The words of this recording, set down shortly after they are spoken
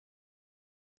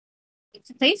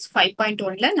Exercise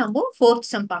 5.1 நம்ம fourth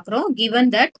sum பார்க்கிறோம். Given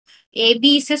that AB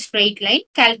is a straight line,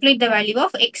 calculate the value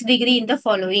of x degree in the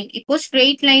following. இப்போ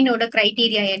straight line ஓட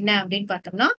criteria என்ன அப்படின்னு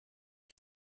பார்த்தோம்னா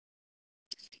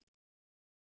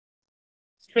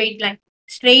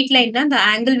straight line தான் the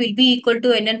angle will be equal to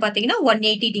என்னன்னு பார்த்தீங்கன்னா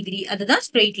 180 degree. அதுதான்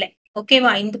straight line.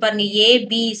 ஓகேவா? இந்த பாருங்க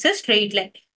AB is a straight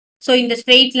line. So இந்த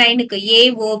straight lineக்கு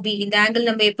AOB இந்த angle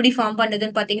நம்ம எப்படி ஃபார்ம்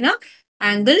பண்ணுதுன்னு பார்த்தீங்கன்னா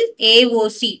angle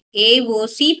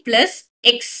AOC plus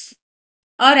x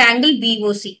or angle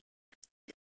BOC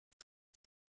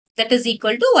that is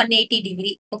equal to 180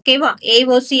 degree. Okay va?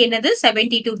 AOC என்னது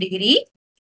 72 degree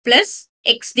plus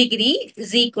x degree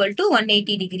is equal to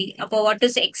 180 degree. அப்போ what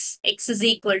is x? X is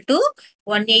equal to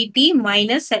 180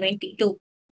 minus 72.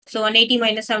 So 180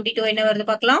 minus 72 என்ன வருது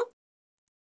பார்க்கலாம்.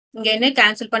 இங்க என்ன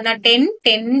cancel பண்ணா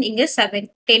 10 இங்க 7.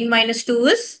 10 minus 2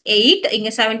 is 8.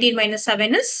 இங்க 17 minus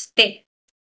 7 is 10.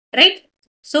 Right?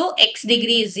 So x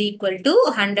degree is equal to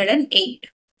 108.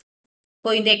 இப்போ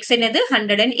இந்த x என்னது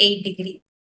 108 degree.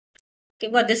 Okay,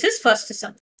 well, this is first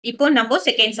sum. இப்போ நம்ம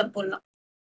second sum போடலாம்.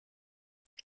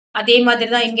 அதே மாதிரி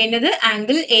தான் இங்க என்னது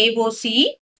angle AOC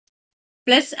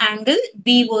plus angle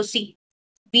BOC.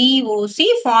 BOC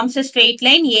forms a straight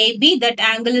line AB that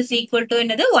angle is equal to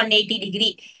என்னது 180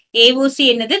 degree. AOC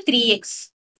என்னது 3x.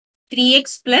 3x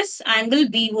plus angle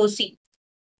BOC.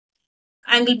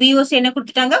 Angle BOC என்ன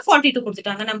கொடுத்துட்டாங்க 42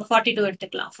 கொடுத்துட்டாங்க. நம்ம 42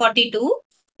 எடுத்துக்கலாம். 42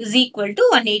 is equal to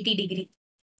 180 degree.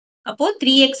 அப்போ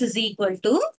 3x is equal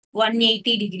to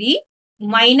 180 degree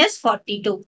minus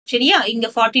 42. சரியா? இங்க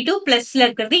 42 பிளஸ்ல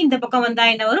இருக்கிறது இந்த பக்கம் வந்தா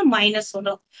என்ன வரும் மைனஸ்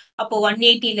வரும். அப்போ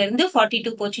 180ல இருந்து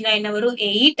 42 போச்சுன்னா என்ன வரும்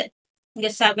 8. இங்க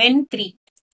 7 3.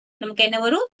 நமக்கு என்ன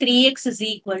வரும் 3x is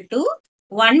equal to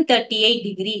 138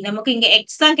 degree. நமக்கு இங்க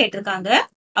x தான் கேட்டிருக்காங்க.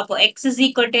 அப்போ x is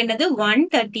equal to என்னது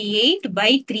 138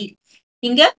 by 3.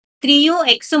 இங்க 3யும்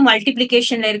xம்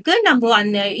மல்டிப்ளிகேஷன்ல இருக்கு. நம்ம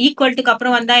அந்த ஈக்குவல்ட்டுக்கு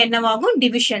அப்புறம் வந்தா என்னவாகும்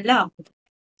டிவிஷன்ல ஆகும்.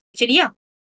 சரியா?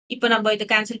 இப்போ நம்ம இதை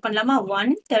கேன்சல் பண்ணலாமா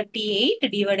 138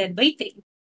 divided by 3.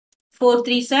 4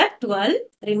 3s are 12,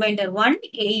 remainder 1,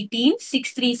 18,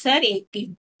 6 3s are 18.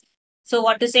 So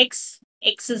what is x?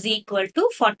 X is equal to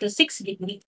 46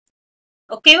 degree.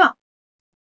 Okay va?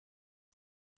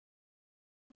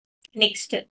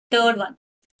 Next, third one.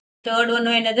 Third one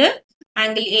என்னது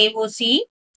angle AOC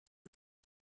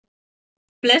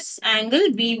plus angle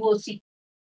BOC.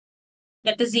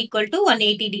 That is equal to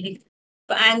 180 degree.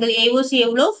 இப்போ angle AOC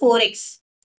எவ்வளோ 4x.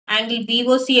 Angle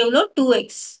BOC எவ்வளோ 2x.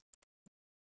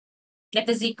 That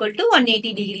is equal to 180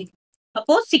 degree.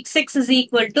 அப்போ 6x is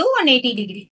equal to 180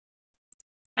 degree.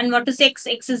 And what is x?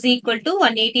 X is equal to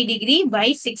 180 degree by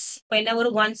 6. இப்போ என்ன ஒரு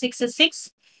 1 6 is 6.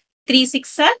 3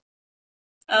 6 are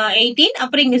 18.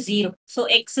 அப்புறம் இங்க 0. So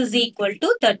x is equal to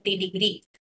 30 degree.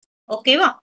 Okay வா?